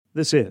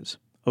This is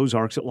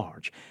Ozarks at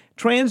Large.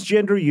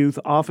 Transgender youth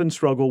often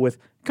struggle with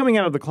coming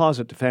out of the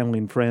closet to family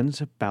and friends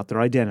about their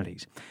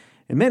identities.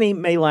 And many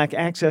may lack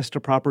access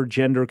to proper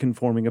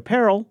gender-conforming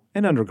apparel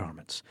and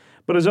undergarments.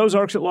 But as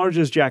Ozarks at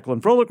Large's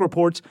Jacqueline Froelich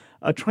reports,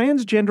 a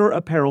transgender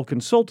apparel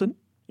consultant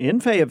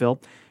in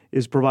Fayetteville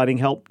is providing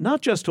help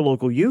not just to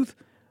local youth,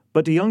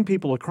 but to young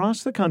people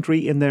across the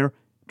country in their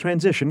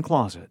transition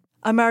closet.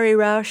 Amare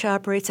Roush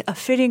operates a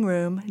fitting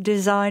room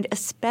designed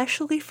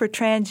especially for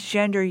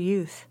transgender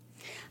youth.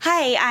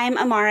 Hi, I'm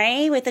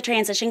Amare with the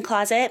Transition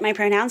Closet. My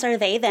pronouns are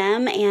they,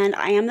 them, and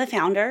I am the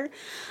founder.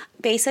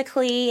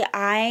 Basically,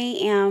 I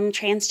am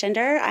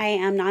transgender. I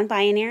am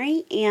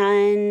non-binary,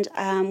 and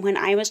when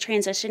I was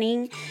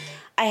transitioning,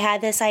 I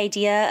had this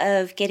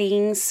idea of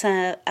getting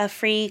a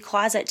free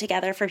closet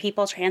together for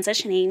people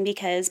transitioning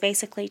because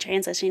basically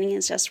transitioning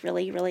is just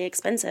really, really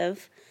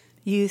expensive.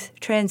 Youth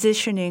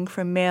transitioning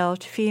from male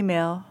to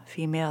female,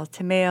 female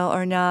to male,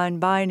 or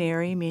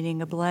non-binary,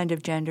 meaning a blend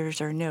of genders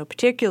or no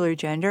particular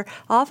gender,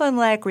 often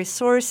lack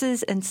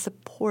resources and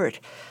support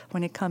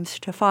when it comes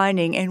to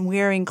finding and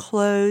wearing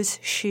clothes,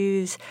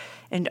 shoes,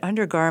 and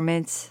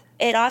undergarments.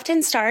 It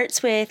often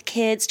starts with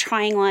kids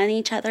trying on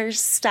each other's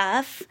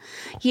stuff,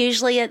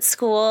 usually at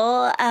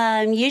school.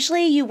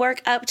 Usually you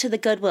work up to the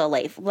Goodwill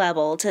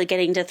level to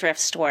getting to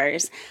thrift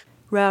stores.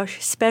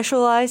 Roush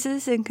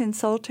specializes in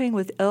consulting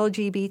with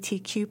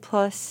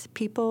LGBTQ+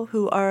 people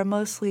who are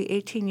mostly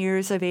 18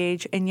 years of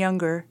age and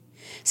younger.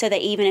 So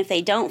that even if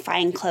they don't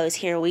find clothes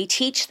here, we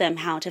teach them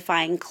how to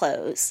find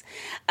clothes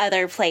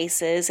other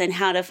places and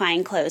how to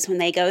find clothes when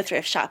they go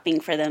thrift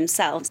shopping for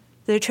themselves.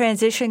 The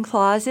transition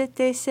closet,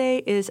 they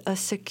say, is a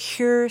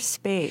secure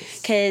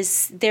space.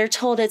 Because they're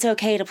told it's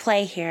okay to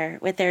play here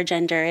with their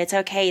gender. It's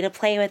okay to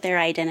play with their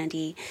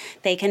identity.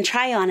 They can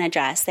try on a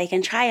dress. They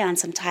can try on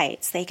some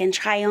tights. They can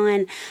try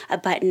on a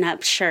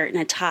button-up shirt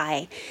and a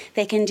tie.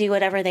 They can do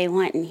whatever they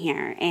want in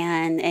here,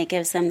 and it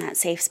gives them that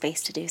safe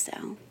space to do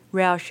so.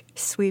 Roush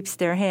sweeps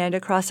their hand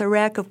across a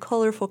rack of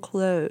colorful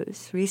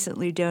clothes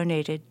recently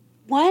donated.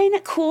 One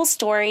cool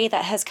story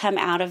that has come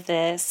out of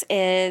this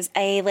is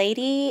a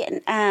lady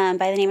by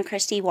the name of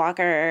Christy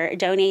Walker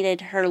donated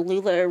her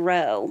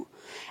LuLaRoe.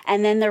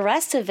 And then the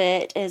rest of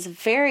it is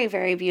very,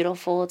 very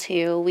beautiful,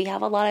 too. We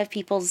have a lot of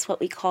people's what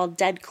we call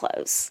dead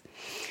clothes.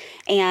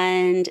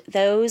 And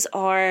those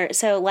are,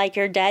 so like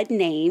your dead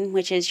name,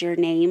 which is your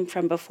name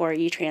from before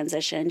you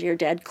transitioned, your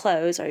dead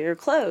clothes are your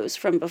clothes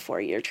from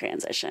before your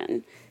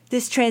transition.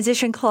 This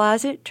transition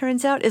closet,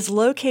 turns out, is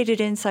located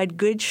inside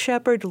Good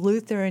Shepherd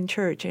Lutheran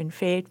Church in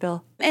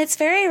Fayetteville. It's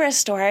very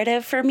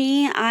restorative for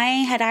me. I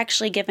had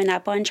actually given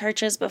up on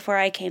churches before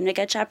I came to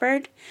Good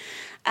Shepherd.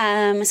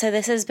 So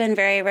this has been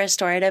very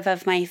restorative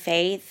of my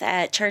faith.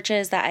 At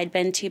churches that I'd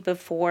been to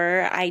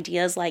before,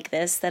 ideas like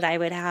this that I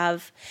would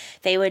have,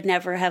 they would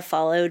never have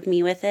followed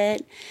me with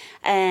it.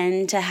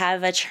 And to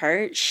have a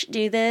church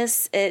do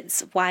this,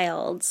 it's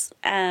wild.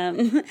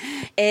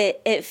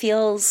 It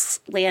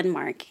feels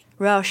landmark.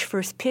 Roush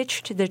first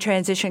pitched the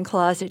transition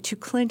closet to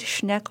Clint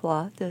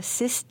Schneckla, the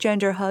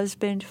cisgender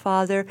husband,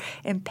 father,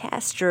 and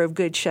pastor of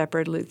Good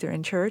Shepherd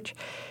Lutheran Church.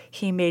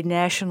 He made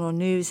national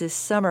news this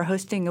summer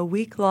hosting a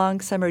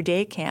week-long summer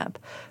day camp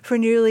for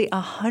nearly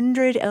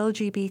 100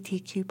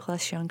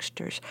 LGBTQ+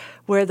 youngsters,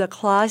 where the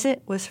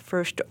closet was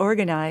first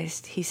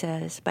organized, he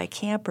says, by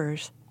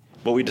campers.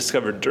 What we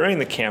discovered during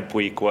the camp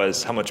week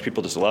was how much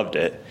people just loved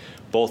it,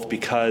 both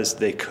because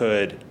they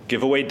could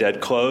give away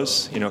dead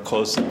clothes,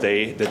 clothes that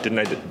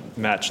didn't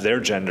match their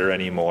gender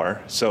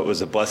anymore. So it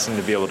was a blessing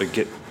to be able to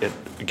get it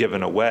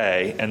given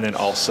away, and then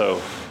also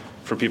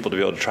for people to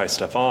be able to try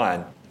stuff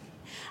on.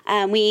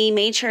 We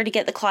made sure to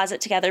get the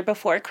closet together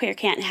before Queer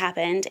Camp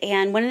happened,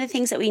 and one of the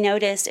things that we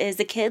noticed is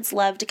the kids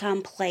love to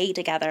come play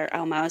together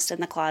almost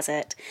in the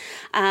closet.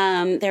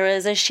 There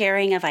was a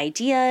sharing of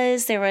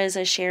ideas, there was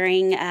a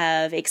sharing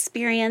of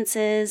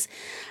experiences,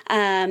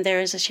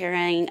 there was a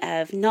sharing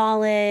of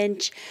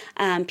knowledge,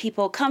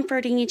 people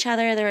comforting each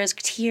other, there was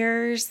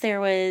tears, there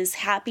was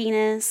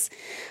happiness.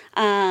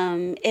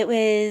 It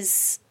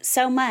was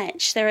so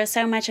much. There was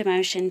so much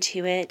emotion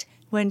to it.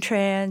 When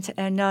trans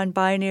and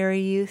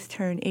non-binary youth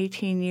turn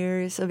 18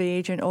 years of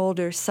age and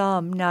older,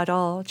 some, not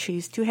all,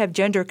 choose to have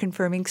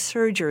gender-confirming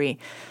surgery.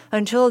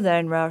 Until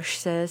then, Roush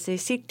says, they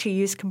seek to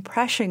use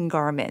compression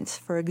garments,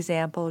 for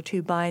example,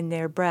 to bind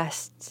their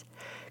breasts.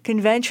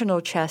 Conventional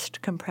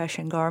chest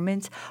compression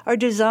garments are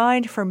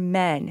designed for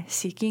men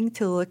seeking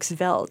to look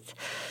svelte,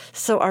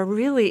 so are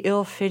really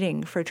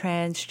ill-fitting for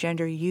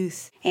transgender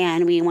youth.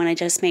 And we want to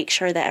just make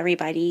sure that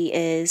everybody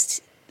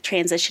is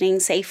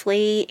transitioning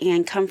safely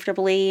and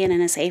comfortably and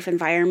in a safe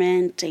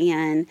environment.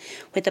 And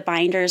with the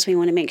binders, we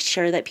want to make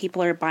sure that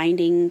people are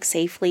binding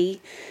safely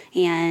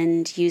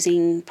and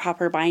using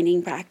proper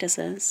binding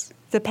practices.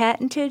 The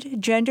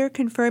patented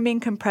gender-confirming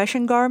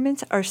compression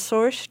garments are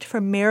sourced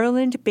from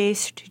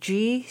Maryland-based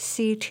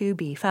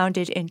GC2B,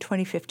 founded in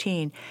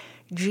 2015.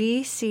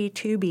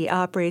 GC2B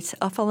operates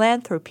a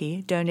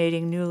philanthropy,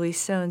 donating newly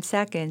sewn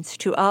seconds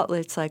to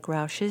outlets like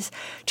Roush's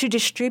to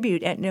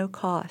distribute at no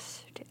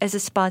cost. As a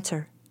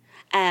sponsor,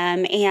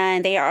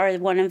 And they are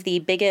one of the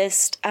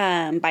biggest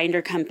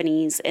binder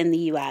companies in the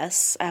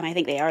U.S. I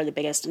think they are the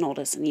biggest and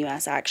oldest in the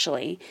U.S.,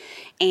 actually.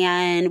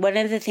 And one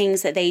of the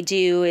things that they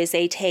do is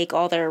they take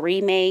all their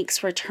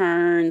remakes,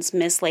 returns,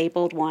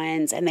 mislabeled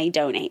ones, and they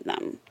donate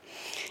them.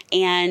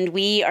 And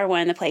we are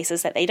one of the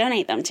places that they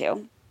donate them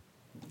to.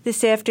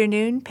 This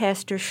afternoon,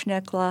 Pastor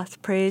Schneckloth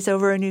prays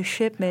over a new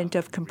shipment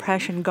of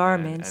compression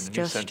garments and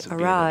just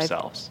arrived.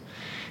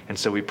 And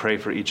so we pray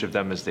for each of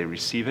them as they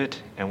receive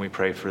it, and we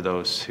pray for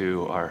those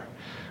who are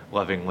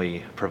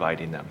lovingly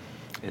providing them.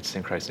 It's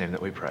in Christ's name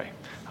that we pray.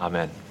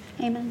 Amen.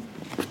 Amen.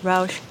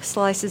 Roush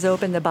slices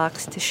open the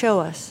box to show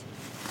us.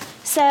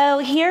 So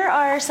here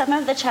are some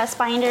of the chest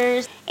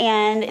binders,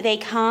 and they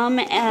come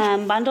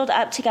bundled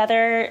up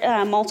together,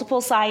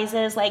 multiple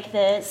sizes like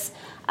this.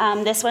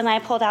 This one I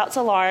pulled out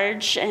to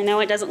large. I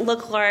know it doesn't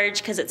look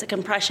large because it's a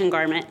compression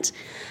garment.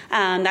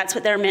 That's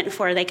what they're meant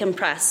for. They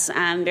compress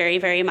very,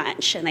 very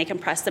much, and they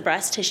compress the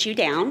breast tissue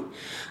down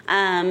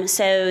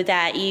so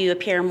that you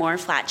appear more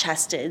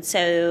flat-chested.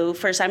 So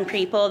for some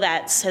people,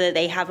 that's so that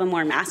they have a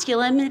more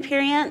masculine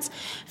appearance.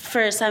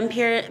 For some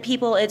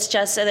people, it's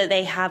just so that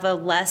they have a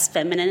less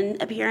feminine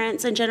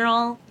appearance in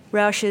general.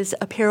 Roush's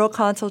apparel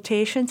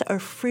consultations are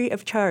free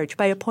of charge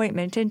by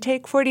appointment and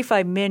take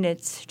 45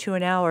 minutes to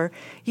an hour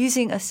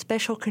using a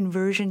special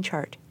conversion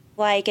chart.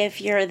 Like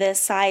if you're this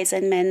size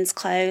in men's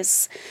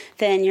clothes,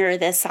 then you're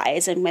this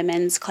size in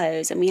women's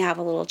clothes. And we have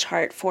a little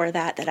chart for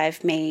that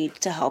I've made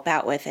to help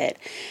out with it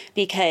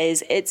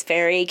because it's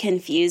very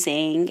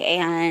confusing.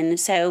 And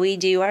so we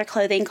do our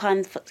clothing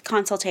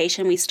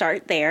consultation. We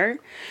start there.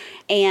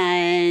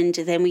 And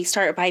then we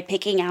start by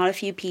picking out a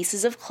few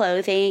pieces of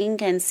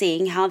clothing and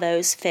seeing how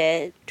those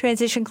fit.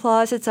 Transition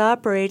closets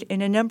operate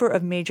in a number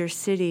of major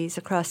cities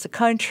across the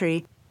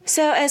country.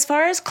 So as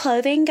far as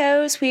clothing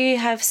goes, we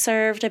have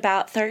served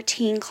about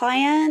 13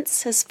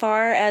 clients. As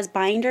far as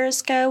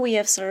binders go, we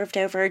have served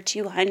over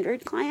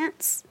 200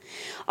 clients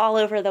all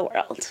over the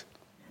world.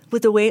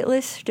 With a wait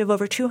list of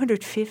over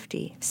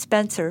 250,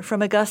 Spencer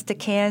from Augusta,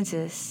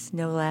 Kansas,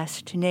 no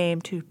last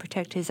name to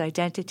protect his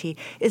identity,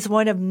 is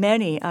one of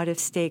many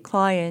out-of-state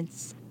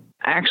clients.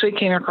 I actually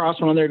came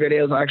across one of their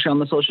videos on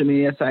the social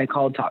media site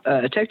called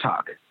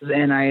TikTok,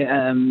 and I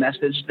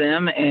messaged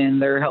them, and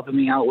they're helping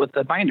me out with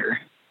the binder.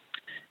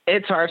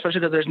 It's hard, especially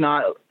because there's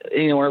not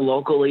anywhere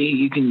locally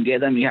you can get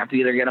them. You have to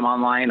either get them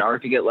online, or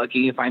if you get lucky,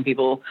 you find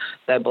people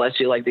that bless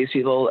you, like these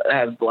people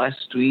have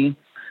blessed me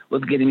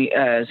with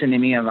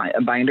sending me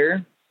a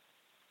binder.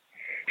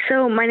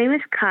 So my name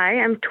is Kai.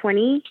 I'm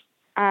 20.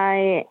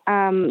 I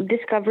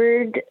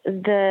discovered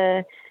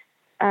the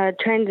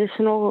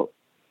transitional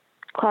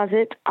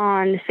closet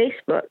on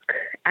Facebook,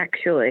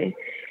 actually.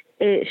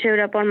 It showed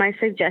up on my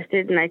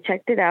suggested, and I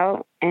checked it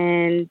out.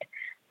 And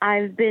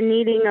I've been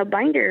needing a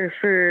binder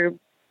for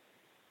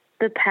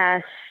the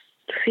past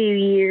few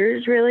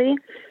years, really.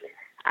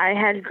 I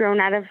had grown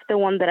out of the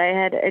one that I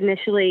had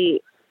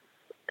initially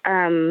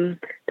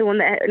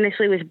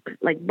was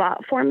like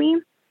bought for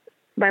me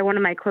by one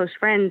of my close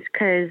friends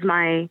because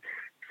my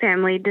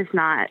family does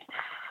not,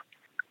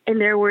 in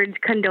their words,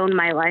 condone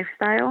my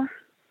lifestyle.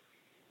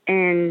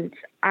 And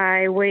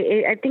I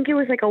think it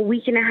was like a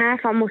week and a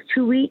half, almost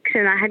 2 weeks,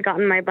 and I had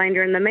gotten my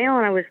binder in the mail,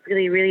 and I was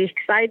really, really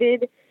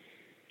excited.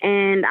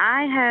 And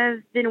I have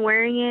been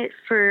wearing it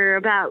for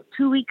about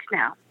 2 weeks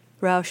now.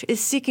 Roush is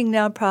seeking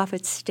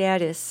nonprofit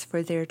status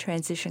for their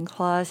transition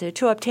closet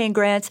to obtain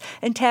grants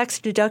and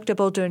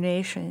tax-deductible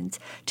donations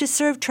to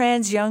serve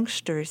trans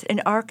youngsters in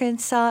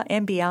Arkansas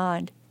and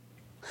beyond.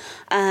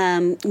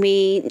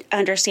 We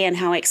understand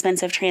how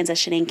expensive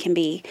transitioning can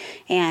be,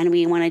 and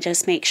we want to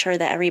just make sure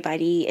that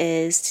everybody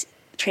is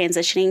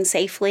transitioning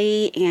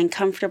safely and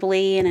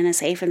comfortably and in a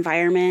safe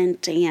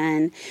environment.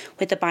 And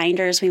with the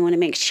binders, we want to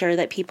make sure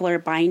that people are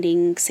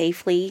binding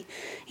safely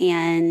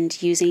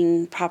and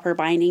using proper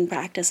binding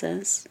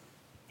practices.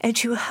 And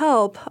to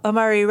help,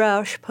 Amare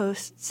Roush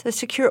posts a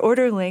secure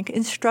order link,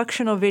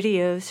 instructional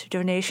videos,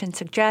 donation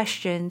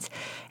suggestions,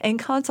 and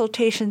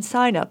consultation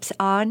signups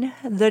on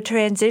the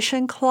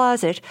Transition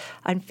Closet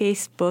on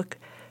Facebook.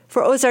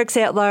 For Ozarks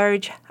at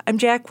Large, I'm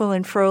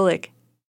Jacqueline Froelich.